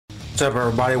What's up,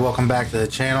 everybody? Welcome back to the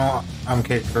channel. I'm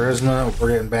KIDDKARIZMA.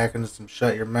 We're getting back into some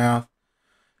Shut Your Mouth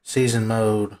season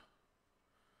mode.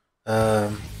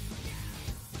 Yeah,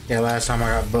 last time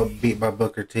I got beat by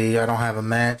Booker T. I don't have a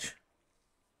match.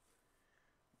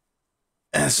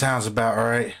 That sounds about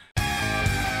right.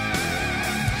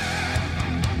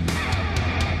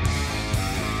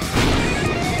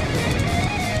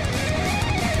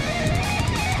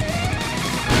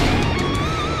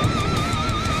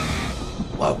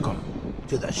 Welcome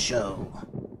to the show.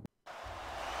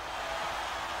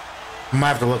 I might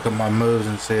have to look at my moves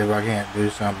and see if I can't do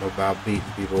something about beating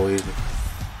people easy.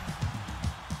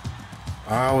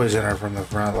 I always enter from the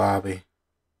front lobby.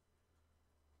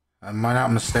 Am I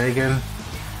not mistaken?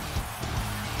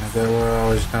 Is that where I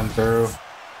always come through?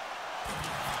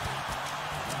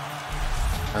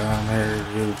 Here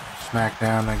you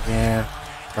Smackdown again.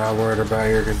 Not worried about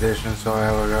your condition, so I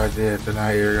have a good idea.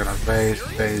 Tonight you're gonna face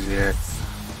Stasiak.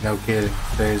 No kidding,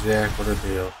 Stasiak, what a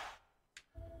deal.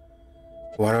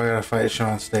 Why do I gotta fight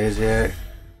Sean Stasiak?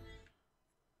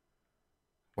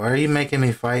 Why are you making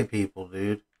me fight people,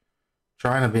 dude? I'm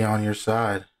trying to be on your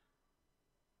side.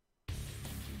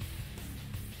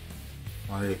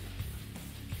 Like,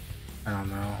 I don't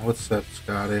know. What's up,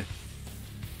 Scotty?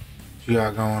 What you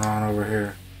got going on over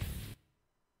here?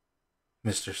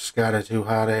 Mr. Scotty Too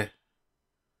Hottie.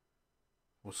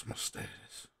 What's my status?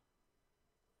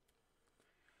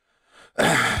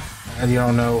 And you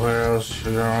don't know where else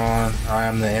you're on. I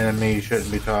am the enemy. You shouldn't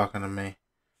be talking to me.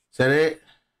 Is that it?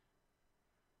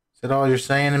 Is that all you're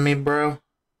saying to me, bro?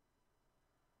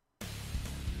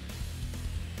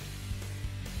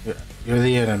 You're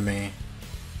the enemy.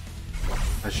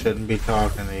 I shouldn't be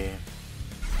talking to you.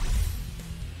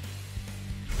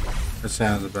 That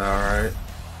sounds about right.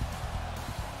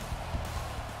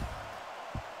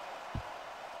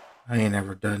 I ain't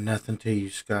ever done nothing to you,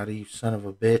 Scotty, you son of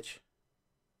a bitch.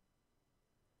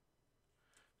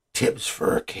 Tips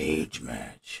for a cage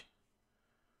match.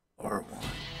 Or one.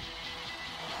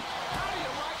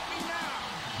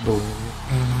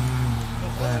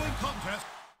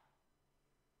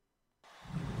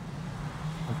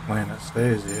 I'm playing at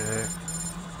Stasiak.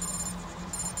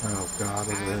 Oh god,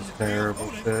 look at this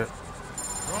terrible shit.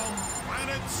 From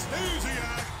planet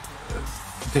Stasiak.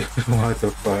 Dude, what the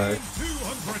fuck?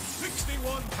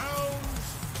 261 pounds,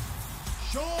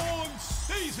 Sean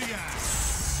Stasiak.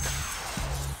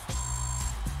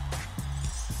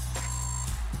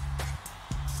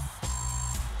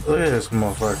 Look at this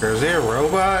motherfucker. Is he a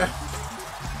robot?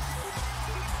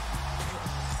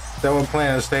 Is that what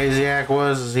Planet Stasiak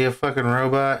was? Is he a fucking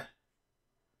robot?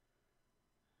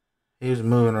 He was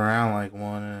moving around like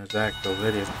one in his actual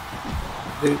video.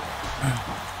 Dude.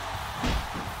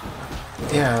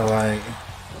 Yeah, like...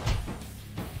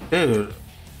 Dude.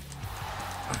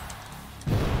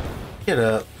 Get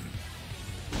up.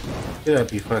 Get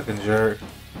up, you fucking jerk.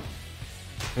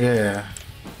 Yeah.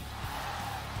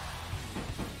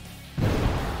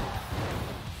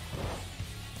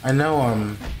 I know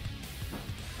I'm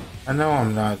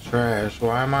not trash.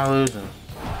 Why am I losing?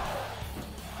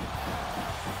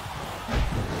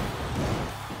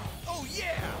 Oh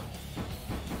yeah.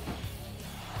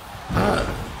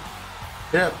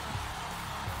 Yep.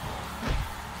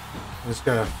 Just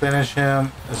gotta finish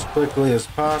him as quickly as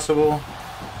possible.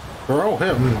 Throw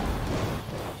him.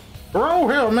 Throw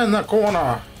him in the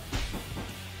corner.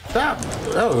 Stop.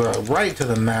 That was a right to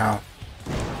the mouth.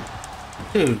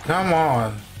 Dude, come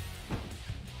on.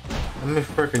 Let me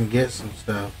freaking get some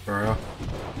stuff, bro.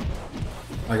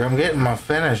 Like, I'm getting my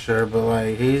finisher, but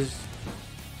like, he's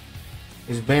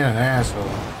being an asshole.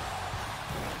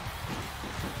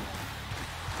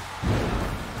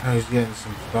 He's getting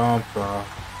some stomps off.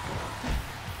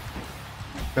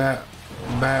 Bat.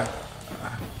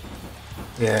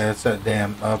 Yeah, it's that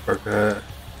damn uppercut.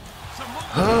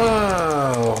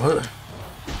 Oh,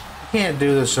 you can't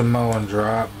do the Samoan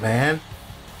drop, man.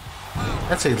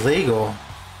 That's illegal.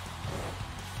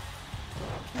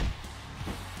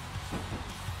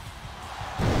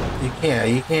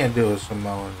 You can't do a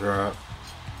Samoan drop.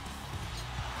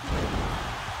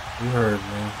 You heard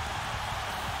me.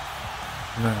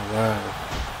 No, wow.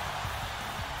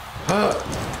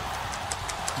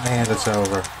 Man, it's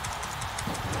over.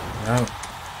 Nope.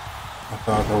 I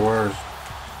thought the worst.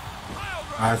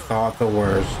 I thought the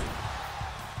worst.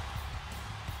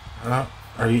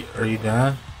 Are you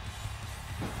done?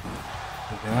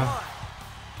 You done?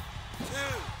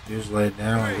 You just lay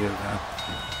down and get done.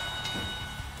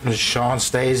 Does Sean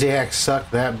Stasiak suck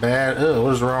that bad? Ugh,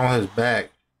 what is wrong with his back?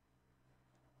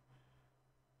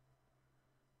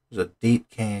 There's a deep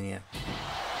canyon.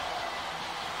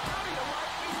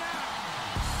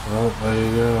 Well, there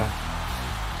you go.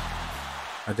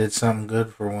 I did something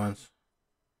good for once.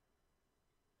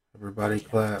 Everybody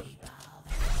clap.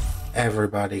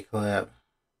 Everybody clap.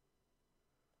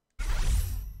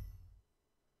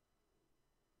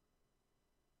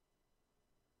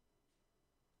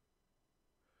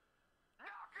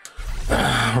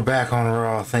 We're back on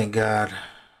Raw, thank God.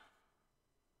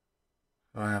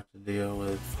 I don't have to deal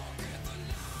with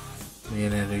me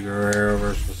and Eddie Guerrero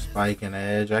versus Spike and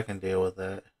Edge. I can deal with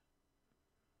that.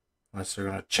 Unless they're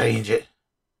gonna change it.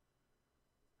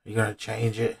 You're gonna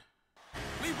change it?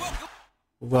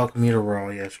 We welcome you to Raw,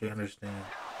 yes, we understand.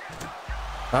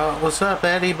 Oh, what's up,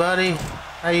 Eddie, buddy?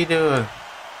 How you doing?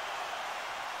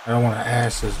 I don't want to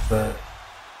ask this, but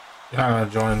you're not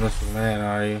gonna join Mr. Man,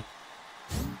 are you?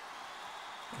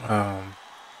 I'm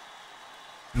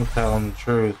gonna tell him the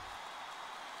truth.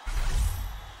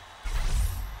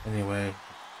 Anyway,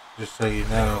 just so you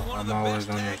know, I'm always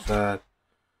on your side.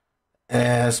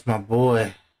 Yeah, that's my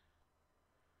boy.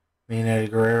 Me and Eddie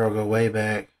Guerrero go way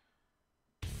back.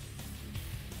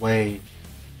 Way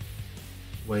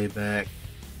back.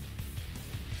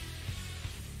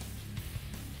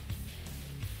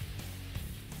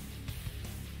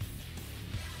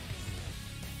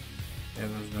 Yeah,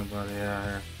 there's nobody out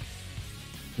here.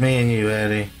 Me and you,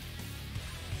 Eddie.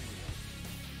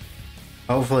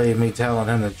 Hopefully me telling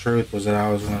him the truth was that I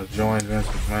was going to join Vince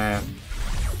McMahon.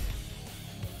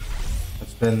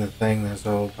 That's been the thing this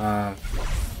whole time.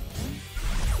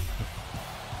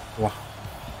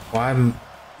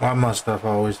 Why must I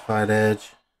always fight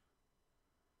Edge?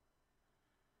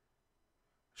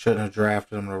 Shouldn't have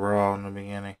drafted him to Raw in the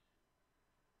beginning.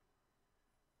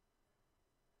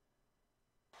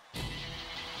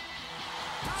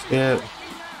 Skip.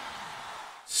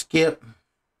 Skip.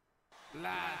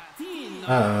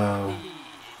 Uh-oh.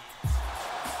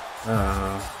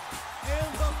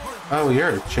 Oh, you're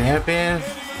a champion?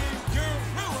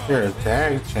 You're a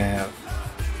tag champ.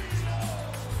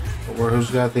 But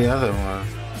who's got the other one?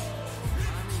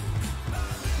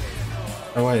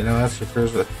 Oh wait, no, that's the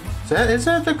Cruiserweight. Is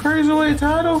that the Cruiserweight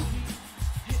title?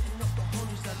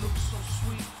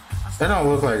 That don't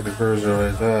look like the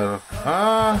Cruiserweight title.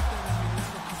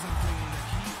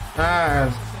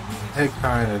 It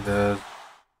kinda does.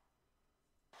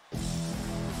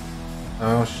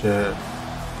 Oh shit.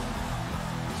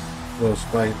 Little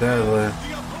Spike Dudley.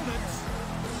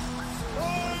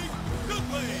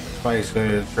 Spike's gonna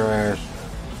get trash.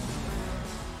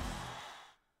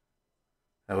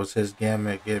 That was his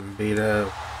gimmick, getting beat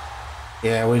up.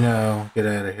 Yeah, we know. Get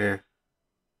out of here.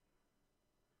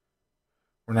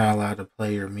 We're not allowed to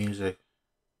play your music.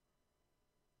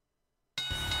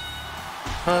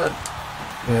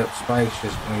 Yep, Spike's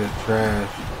just gonna get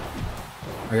trash.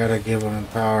 I gotta give him a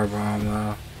powerbomb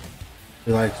though.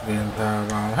 He likes being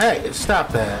powerbomb. Hey, stop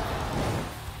that.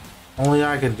 Only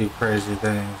I can do crazy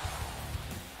things.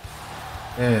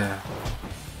 Yeah.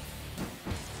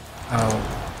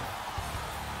 Oh.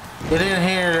 Get in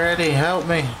here, Eddie. Help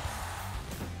me.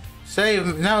 Save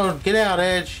me. No, get out,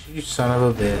 Edge. You son of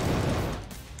a bitch.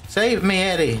 Save me,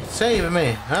 Eddie. Save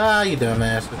me. Ah, you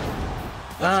dumbass.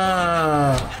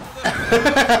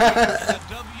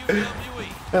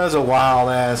 That was a wild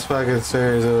ass fucking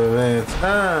series of events.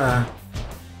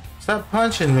 Stop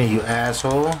punching me, you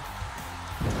asshole.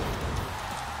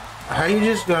 How you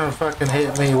just gonna fucking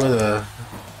hit me with a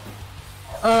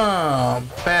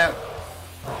bat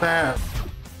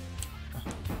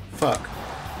fuck.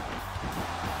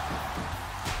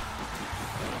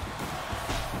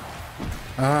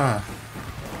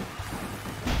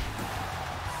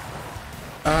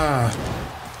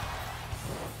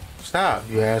 Stop,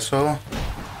 you asshole.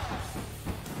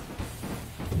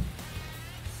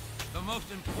 The most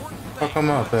important thing Fuck him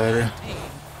up, Eddie.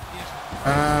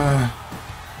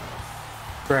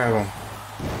 Grab him.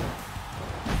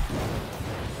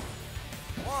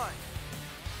 1,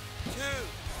 2.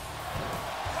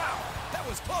 Wow, that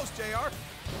was close, JR.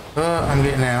 I'm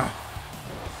getting out.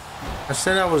 I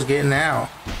said I was getting out.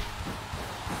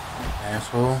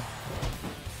 Asshole.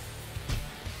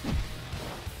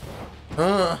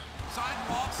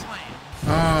 Sidewalk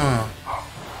slam.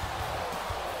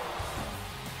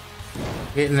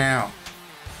 Getting out.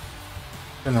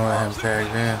 Gonna let him tag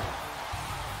in.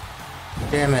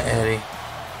 Damn it, Eddie.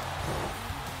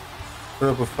 Put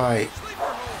up a fight.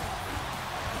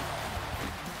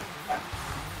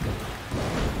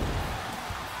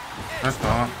 That's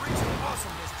not.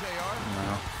 Awesomeness, JR.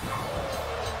 No.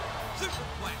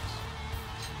 Superplex.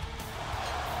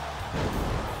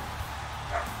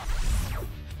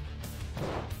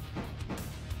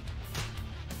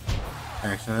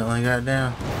 Accidentally got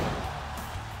down.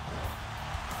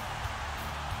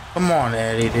 Come on,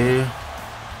 Eddie, dude.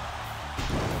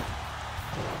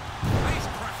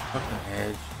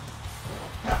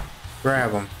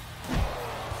 Grab him.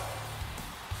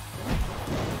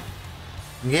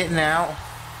 I'm getting out.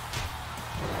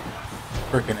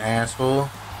 Freaking asshole.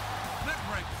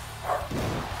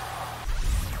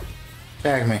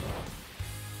 Tag me.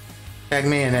 Tag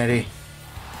me in, Eddie.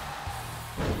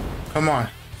 Come on.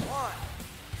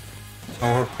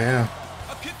 Oh, we're pinning him.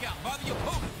 A kick out by the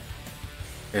opponent.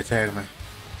 Yeah, tag me.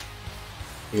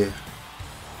 Yeah.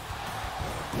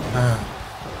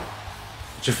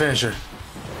 What's your finisher?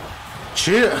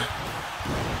 Shit.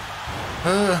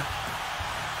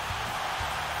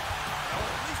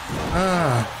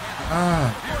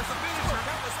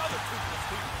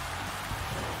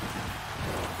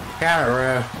 Count it,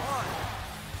 ref.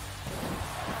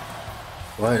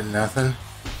 What? Nothing?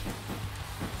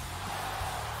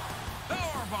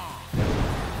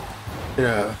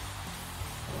 Yeah.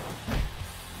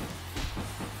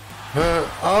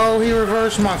 Oh, he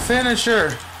reversed my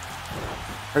finisher.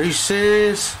 Are you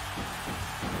serious?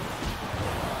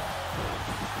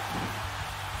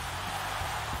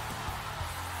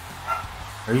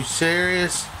 Are you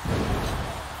serious?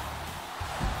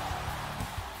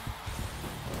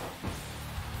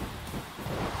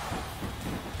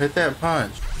 Hit that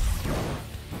punch.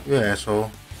 You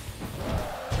asshole.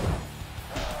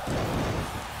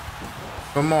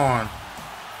 Come on.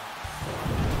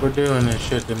 We're doing this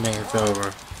shit to me. It's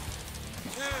over.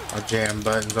 I'll jam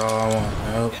buttons all I want.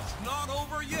 Nope. It's not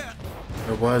over yet.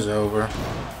 It was over.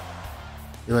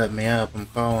 You let me up. I'm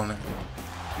calling it.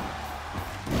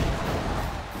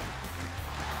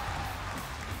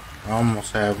 I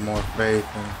almost have more faith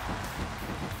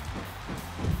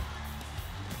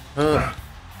in. Ugh.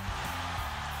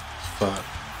 Fuck.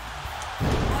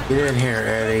 Get in here,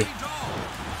 Eddie.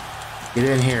 Get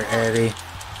in here, Eddie.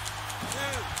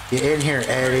 Get in here,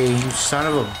 Eddie. You son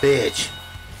of a bitch.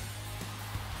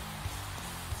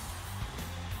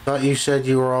 Thought you said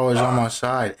you were always on my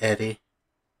side, Eddie.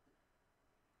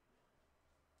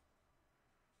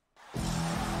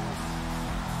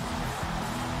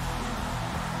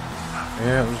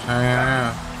 Yeah, it was hanging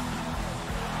out.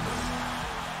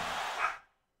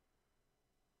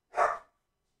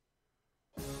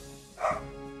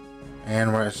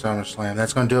 And we're at SummerSlam.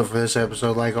 That's going to do it for this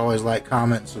episode. Like always, like,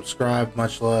 comment, subscribe.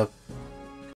 Much love.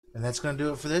 And that's going to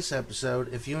do it for this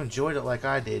episode. If you enjoyed it like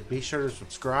I did, be sure to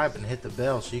subscribe and hit the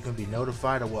bell so you can be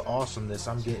notified of what awesomeness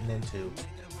I'm getting into.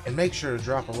 And make sure to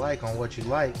drop a like on what you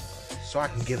like so I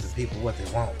can give the people what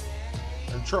they want.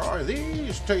 And try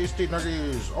these tasty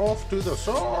nuggies off to the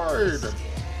side.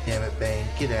 Damn it, Bane.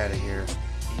 Get out of here.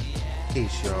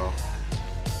 Peace, y'all.